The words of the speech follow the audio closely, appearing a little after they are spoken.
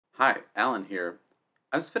Hi, Alan here.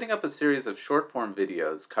 I'm spinning up a series of short-form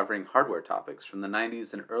videos covering hardware topics from the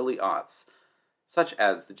 90s and early aughts, such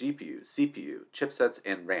as the GPU, CPU, chipsets,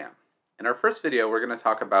 and RAM. In our first video, we're going to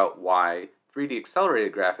talk about why 3D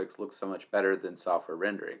accelerated graphics look so much better than software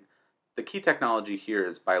rendering. The key technology here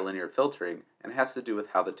is bilinear filtering, and it has to do with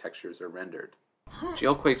how the textures are rendered.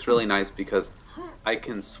 glQuake's really nice because I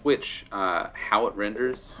can switch how it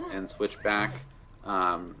renders and switch back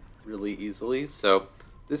really easily. So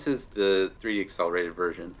this is the 3D accelerated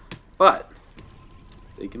version, but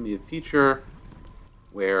they give me a feature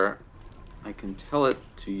where I can tell it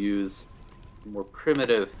to use a more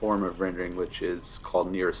primitive form of rendering, which is called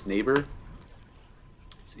nearest neighbor.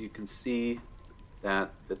 So you can see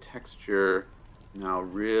that the texture is now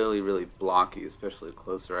really blocky, especially the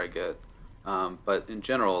closer I get. But in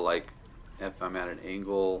general, like if I'm at an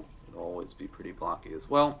angle, it'll always be pretty blocky as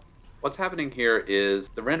well. What's happening here is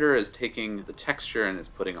the renderer is taking the texture and it's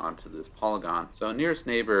putting onto this polygon. So nearest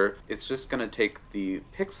neighbor, it's just going to take the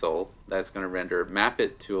pixel that's going to render, map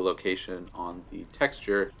it to a location on the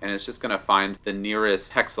texture, and it's just going to find the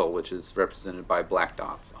nearest pixel, which is represented by black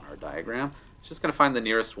dots on our diagram. It's just going to find the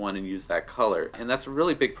nearest one and use that color. And that's a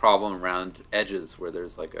really big problem around edges where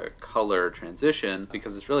there's like a color transition,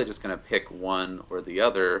 because it's really just going to pick one or the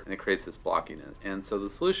other, and it creates this blockiness. And so the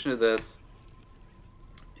solution to this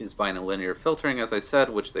is by linear filtering, as I said,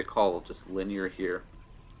 which they call just linear here.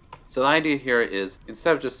 So the idea here is,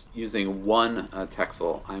 instead of just using one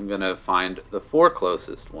texel, I'm going to find the four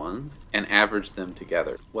closest ones and average them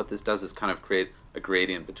together. What this does is kind of create a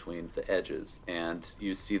gradient between the edges, and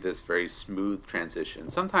you see this very smooth transition.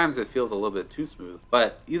 Sometimes it feels a little bit too smooth,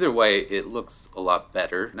 but either way it looks a lot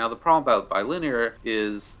better. Now the problem about bilinear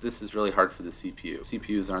is this is really hard for the CPU.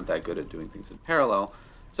 CPUs aren't that good at doing things in parallel.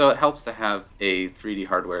 So it helps to have a 3D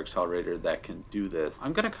hardware accelerator that can do this.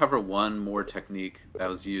 I'm going to cover one more technique that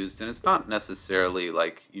was used, and it's not necessarily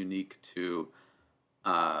like unique to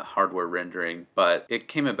hardware rendering, but it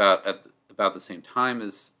came about at about the same time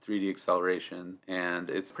as 3D acceleration, and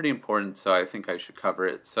it's pretty important, so I think I should cover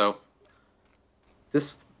it. So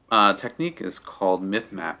this technique is called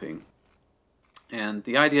mipmapping. And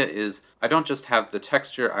the idea is I don't just have the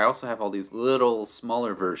texture, I also have all these little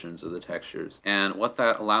smaller versions of the textures. And what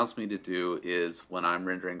that allows me to do is, when I'm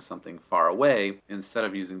rendering something far away, instead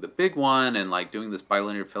of using the big one and like doing this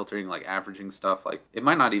bilinear filtering, like averaging stuff, like it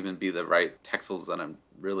might not even be the right texels that I'm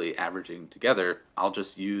really averaging together. I'll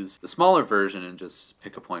just use the smaller version and just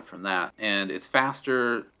pick a point from that. And it's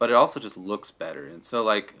faster, but it also just looks better. And so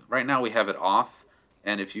like right now we have it off,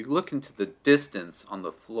 and if you look into the distance on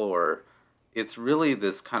the floor, it's really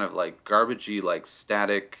this kind of like garbagey, like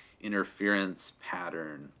static interference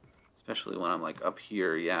pattern, especially when I'm like up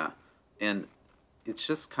here, yeah. And it's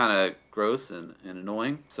just kind of gross and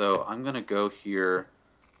annoying. So I'm gonna go here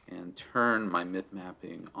and turn my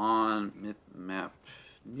mipmapping on, mipmap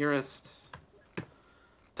nearest.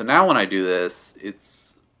 So now when I do this,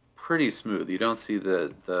 it's pretty smooth. You don't see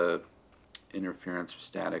the interference or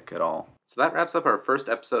static at all. So that wraps up our first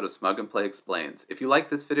episode of Smug and Play Explains. If you like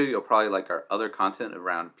this video, you'll probably like our other content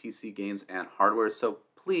around PC games and hardware, so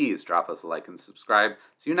please drop us a like and subscribe.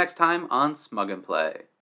 See you next time on Smug and Play.